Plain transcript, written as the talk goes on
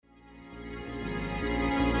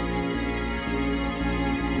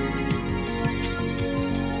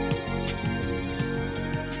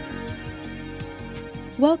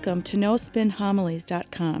Welcome to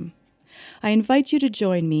nospinhomilies.com. I invite you to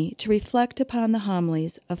join me to reflect upon the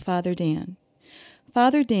homilies of Father Dan.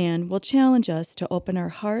 Father Dan will challenge us to open our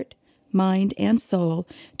heart, mind, and soul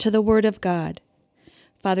to the Word of God.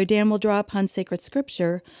 Father Dan will draw upon sacred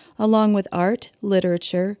scripture along with art,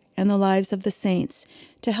 literature, and the lives of the saints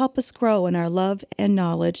to help us grow in our love and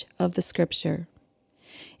knowledge of the scripture.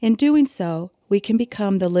 In doing so, we can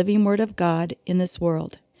become the living Word of God in this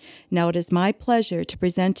world. Now it is my pleasure to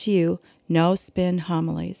present to you No Spin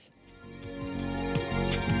Homilies.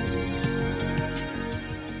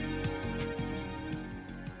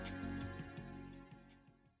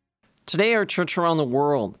 Today, our church around the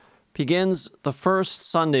world begins the first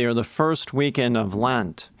Sunday or the first weekend of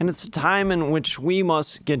Lent, and it's a time in which we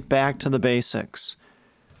must get back to the basics.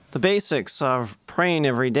 The basics of praying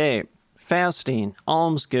every day, fasting,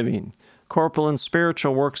 almsgiving, corporal and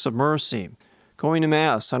spiritual works of mercy, going to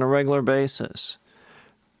Mass on a regular basis,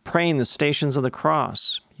 praying the Stations of the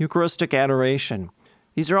Cross, Eucharistic adoration.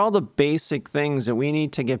 These are all the basic things that we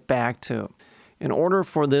need to get back to in order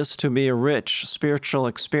for this to be a rich spiritual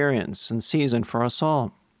experience and season for us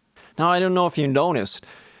all. Now, I don't know if you noticed,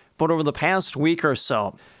 but over the past week or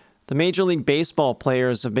so, the Major League Baseball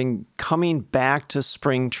players have been coming back to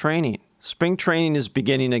spring training. Spring training is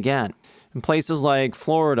beginning again in places like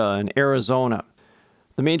Florida and Arizona.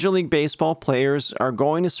 The Major League Baseball players are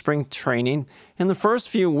going to spring training. In the first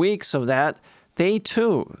few weeks of that, they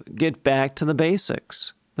too get back to the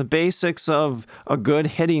basics of a good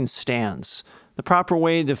hitting stance, the proper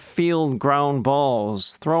way to field ground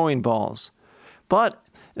balls, throwing balls. But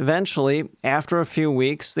eventually, after a few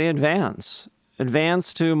weeks, they advance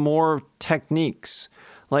to more techniques,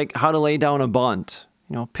 like how to lay down a bunt.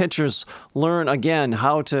 Pitchers learn again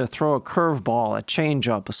how to throw a curveball, a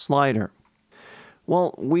changeup, a slider.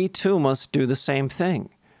 Well, we too must do the same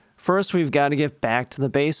thing. First, we've got to get back to the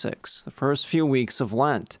basics, the first few weeks of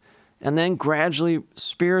Lent, and then gradually,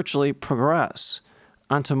 spiritually progress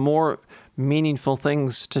onto more meaningful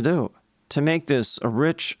things to do, to make this a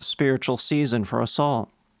rich spiritual season for us all.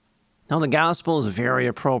 Now, the gospel is very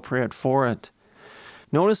appropriate for it.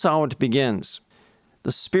 Notice how it begins.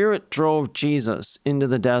 The Spirit drove Jesus into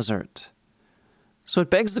the desert. So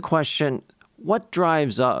it begs the question, what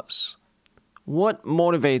drives us? What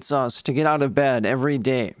motivates us to get out of bed every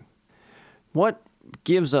day? What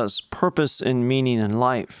gives us purpose and meaning in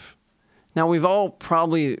life? Now, we've all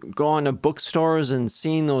probably gone to bookstores and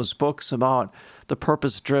seen those books about the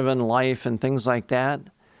purpose-driven life and things like that.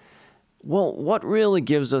 Well, what really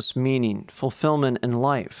gives us meaning, fulfillment in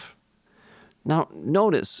life? Now,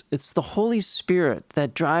 notice, it's the Holy Spirit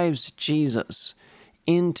that drives Jesus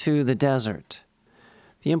into the desert.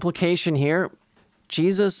 The implication here,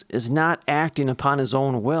 Jesus is not acting upon his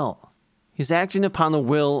own will. He's acting upon the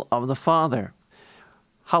will of the Father.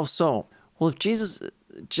 How so? Well, if Jesus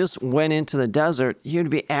just went into the desert, he would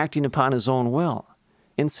be acting upon his own will.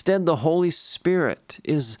 Instead, the Holy Spirit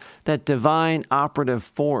is that divine operative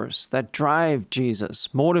force that drives Jesus,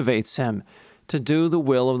 motivates him to do the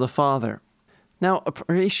will of the Father. Now,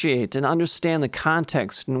 appreciate and understand the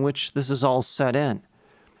context in which this is all set in.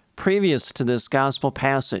 Previous to this gospel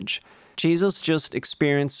passage, Jesus just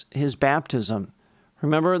experienced his baptism.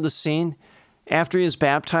 Remember the scene? After he is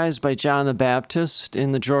baptized by John the Baptist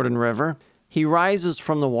in the Jordan River, he rises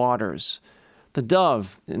from the waters. The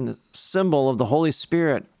dove, in the symbol of the Holy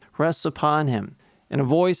Spirit, rests upon him, and a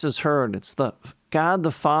voice is heard. It's the God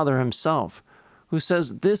the Father himself, who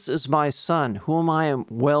says, "This is my Son, whom I am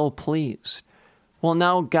well pleased." Well,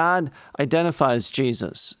 now God identifies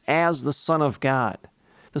Jesus as the Son of God,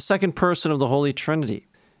 the second person of the Holy Trinity.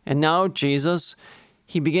 And now Jesus,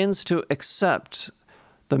 he begins to accept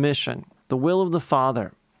the mission, the will of the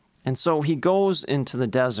Father. And so he goes into the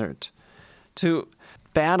desert to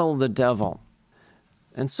battle the devil.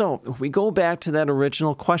 And so we go back to that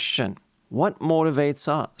original question. What motivates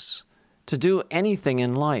us to do anything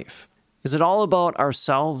in life? Is it all about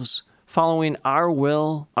ourselves, following our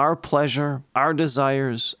will, our pleasure, our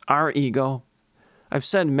desires, our ego? I've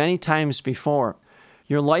said many times before,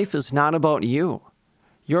 your life is not about you.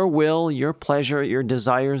 Your will, your pleasure, your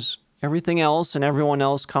desires, everything else and everyone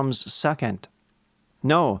else comes second.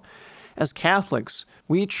 No, as Catholics,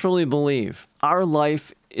 we truly believe our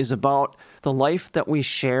life is about the life that we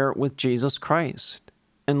share with Jesus Christ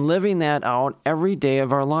and living that out every day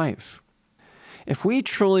of our life. If we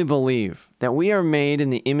truly believe that we are made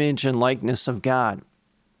in the image and likeness of God,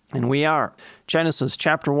 and we are, Genesis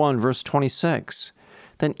chapter 1, verse 26,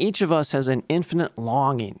 then each of us has an infinite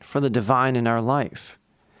longing for the divine in our life.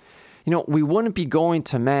 We wouldn't be going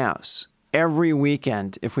to Mass every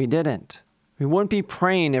weekend if we didn't. We wouldn't be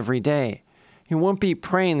praying every day. We won't be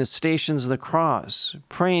praying the Stations of the Cross,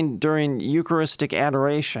 praying during Eucharistic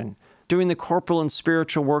adoration, doing the corporal and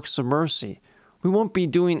spiritual works of mercy. We won't be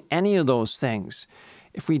doing any of those things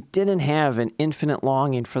if we didn't have an infinite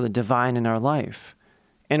longing for the divine in our life.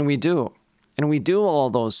 And we do. And we do all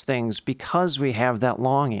those things because we have that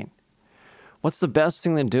longing. What's the best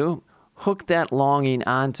thing to do? Hook that longing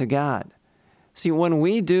onto God. See, when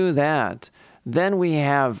we do that, then we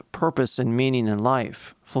have purpose and meaning in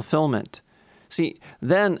life, fulfillment. See,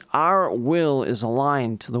 then our will is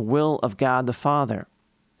aligned to the will of God the Father.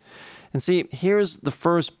 And see, here's the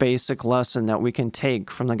first basic lesson that we can take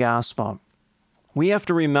from the gospel. We have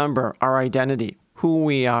to remember our identity, who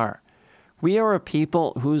we are. We are a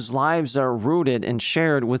people whose lives are rooted and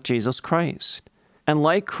shared with Jesus Christ. And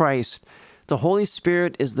like Christ, the Holy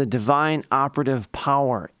Spirit is the divine operative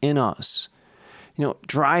power in us,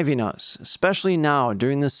 driving us, especially now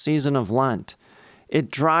during this season of Lent. It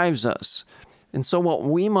drives us. And so what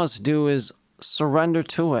we must do is surrender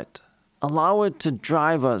to it. Allow it to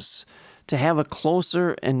drive us to have a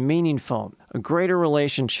closer and meaningful, a greater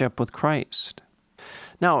relationship with Christ.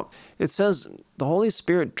 Now, it says the Holy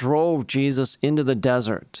Spirit drove Jesus into the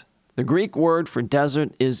desert. The Greek word for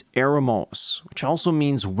desert is eremos, which also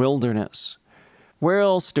means wilderness. Where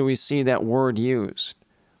else do we see that word used?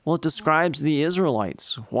 Well, it describes the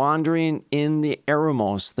Israelites wandering in the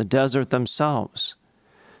eremos, the desert themselves.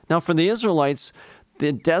 Now, for the Israelites,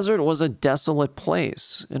 the desert was a desolate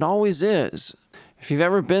place. It always is. If you've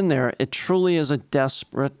ever been there, it truly is a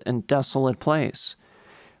desperate and desolate place.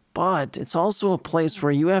 But it's also a place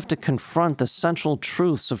where you have to confront the central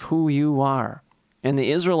truths of who you are. And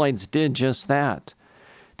the Israelites did just that.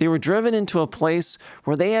 They were driven into a place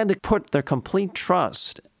where they had to put their complete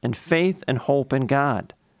trust and faith and hope in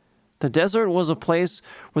God. The desert was a place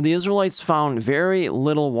where the Israelites found very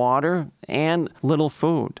little water and little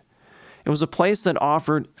food. It was a place that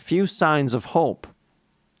offered few signs of hope.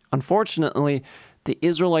 Unfortunately, the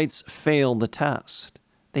Israelites failed the test.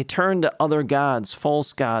 They turned to other gods,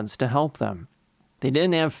 false gods, to help them. They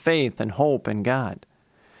didn't have faith and hope in God.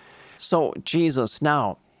 So Jesus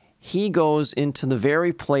now, he goes into the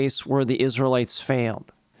very place where the Israelites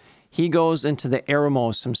failed. He goes into the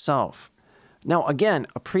eremos himself. Now, again,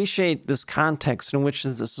 appreciate this context in which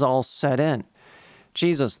this is all set in.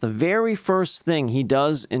 Jesus, the very first thing he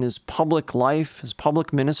does in his public life, his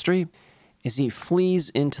public ministry, is he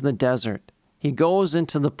flees into the desert. He goes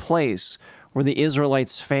into the place where the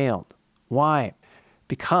Israelites failed. Why?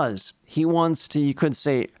 Because he wants to, you could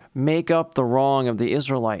say, make up the wrong of the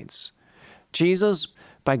Israelites. Jesus,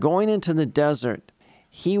 by going into the desert,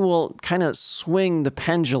 he will kind of swing the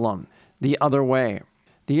pendulum the other way.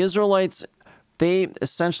 The Israelites, they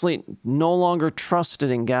essentially no longer trusted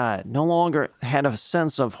in God, no longer had a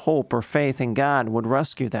sense of hope or faith in God would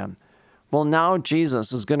rescue them. Well, now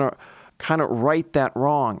Jesus is going to kind of right that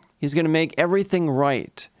wrong. He's going to make everything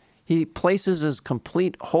right. He places his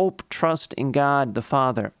complete hope, trust in God the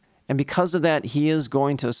Father. And because of that, he is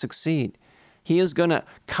going to succeed. He is going to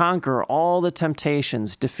conquer all the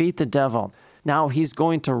temptations, defeat the devil. Now he's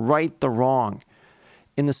going to right the wrong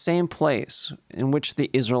in the same place in which the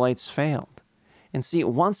Israelites failed. And see,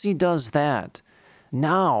 once he does that,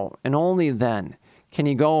 now and only then can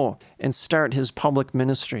he go and start his public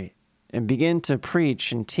ministry and begin to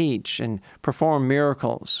preach and teach and perform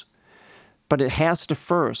miracles. But it has to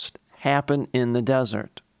first happen in the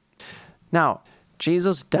desert. Now,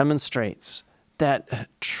 Jesus demonstrates that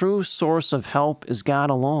true source of help is God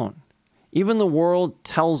alone. Even the world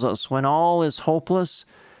tells us when all is hopeless,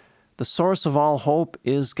 the source of all hope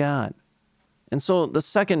is God. And so the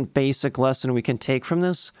second basic lesson we can take from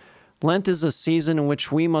this, Lent is a season in which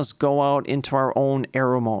we must go out into our own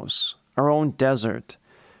eremos, our own desert,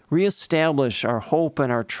 reestablish our hope and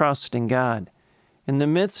our trust in God. In the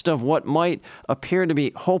midst of what might appear to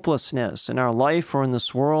be hopelessness in our life or in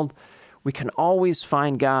this world, we can always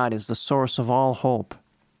find God as the source of all hope.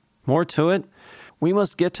 More to it, we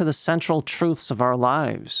must get to the central truths of our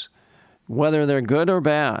lives, whether they're good or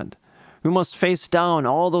bad. We must face down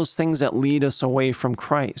all those things that lead us away from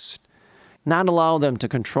Christ, not allow them to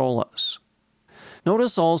control us.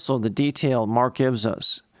 Notice also the detail Mark gives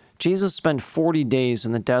us. Jesus spent 40 days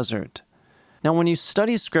in the desert. Now, when you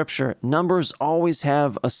study Scripture, numbers always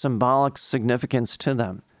have a symbolic significance to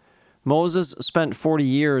them. Moses spent 40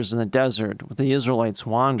 years in the desert with the Israelites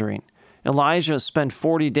wandering. Elijah spent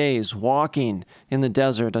 40 days walking in the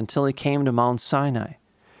desert until he came to Mount Sinai.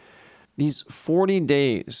 These 40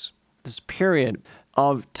 days, this period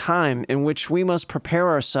of time in which we must prepare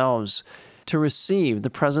ourselves to receive the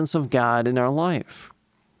presence of God in our life.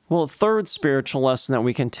 Well, a third spiritual lesson that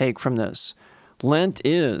we can take from this, Lent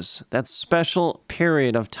is that special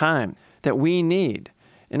period of time that we need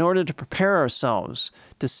in order to prepare ourselves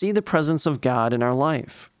to see the presence of God in our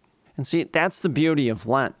life. And see, that's the beauty of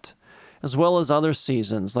Lent, as well as other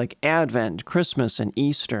seasons like Advent, Christmas, and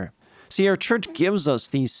Easter. See, our church gives us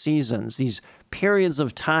these seasons, these periods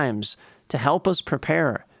of times to help us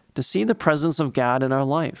prepare to see the presence of God in our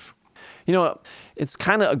life. You know, it's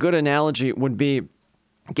kind of a good analogy would be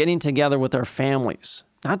getting together with our families,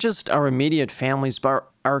 not just our immediate families, but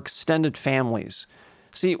our extended families.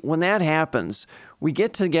 See, when that happens, we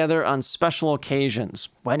get together on special occasions,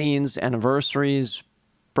 weddings, anniversaries,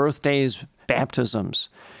 birthdays, baptisms.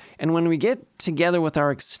 And when we get together with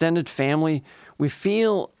our extended family, we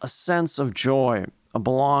feel a sense of joy, a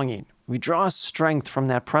belonging. We draw strength from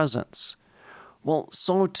that presence. Well,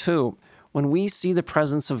 so too, when we see the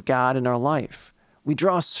presence of God in our life, we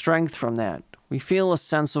draw strength from that. We feel a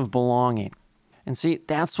sense of belonging. And see,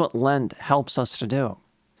 that's what Lent helps us to do.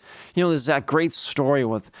 You know, there's that great story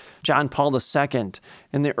with John Paul II.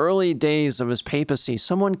 In the early days of his papacy,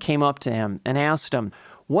 someone came up to him and asked him,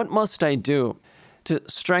 "What must I do to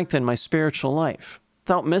strengthen my spiritual life?"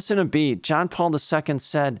 Without missing a beat, John Paul II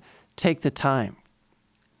said, "Take the time.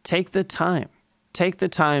 Take the time. Take the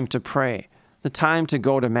time to pray, the time to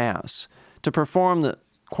go to Mass, to perform the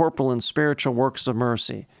corporal and spiritual works of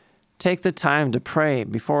mercy. Take the time to pray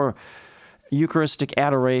before Eucharistic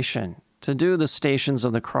adoration, to do the Stations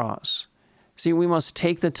of the Cross." See, we must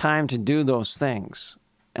take the time to do those things,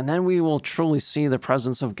 and then we will truly see the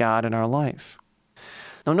presence of God in our life.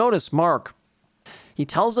 Now notice Mark. He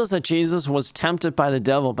tells us that Jesus was tempted by the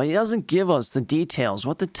devil, but he doesn't give us the details,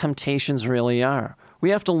 what the temptations really are. We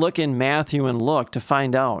have to look in Matthew and Luke to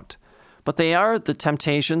find out. But they are the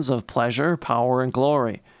temptations of pleasure, power, and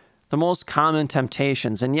glory, the most common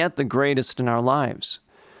temptations, and yet the greatest in our lives.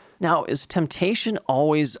 Now, is temptation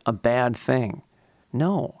always a bad thing?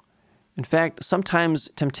 No. In fact, sometimes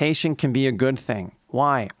temptation can be a good thing.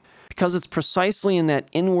 Why? Because it's precisely in that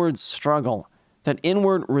inward struggle, that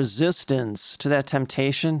inward resistance to that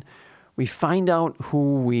temptation, we find out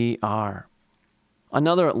who we are.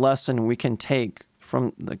 Another lesson we can take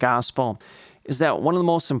from the gospel is that one of the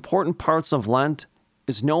most important parts of Lent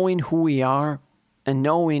is knowing who we are and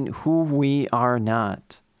knowing who we are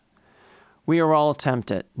not. We are all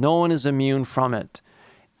tempted. No one is immune from it.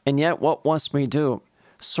 And yet, what must we do?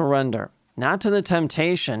 Surrender, not to the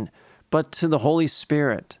temptation, but to the Holy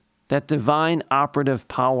Spirit, that divine operative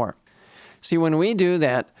power. See, when we do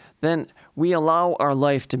that, then we allow our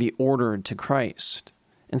life to be ordered to Christ.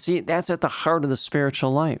 And see, that's at the heart of the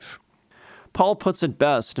spiritual life. Paul puts it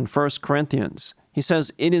best in 1 Corinthians. He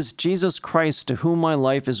says, "It is Jesus Christ to whom my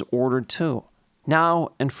life is ordered to, now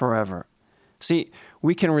and forever." See,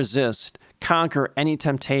 we can resist, conquer any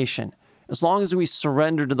temptation as long as we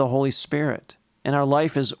surrender to the Holy Spirit and our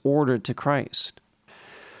life is ordered to Christ.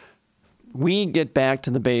 We get back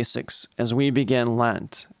to the basics as we begin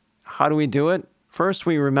Lent. How do we do it? First,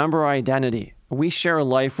 we remember our identity. We share a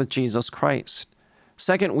life with Jesus Christ.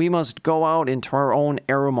 Second, we must go out into our own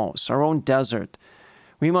eremos, our own desert.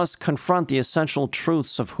 We must confront the essential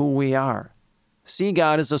truths of who we are. See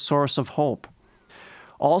God as a source of hope.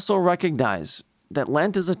 Also recognize that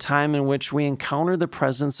Lent is a time in which we encounter the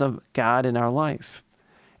presence of God in our life.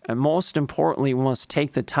 And most importantly, we must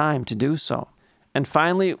take the time to do so. And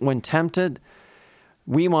finally, when tempted,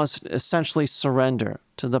 we must essentially surrender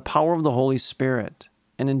to the power of the Holy Spirit.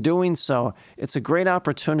 And in doing so, it's a great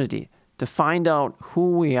opportunity to find out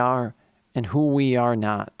who we are and who we are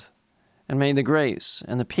not. And may the grace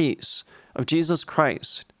and the peace of Jesus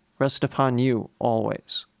Christ rest upon you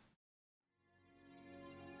always.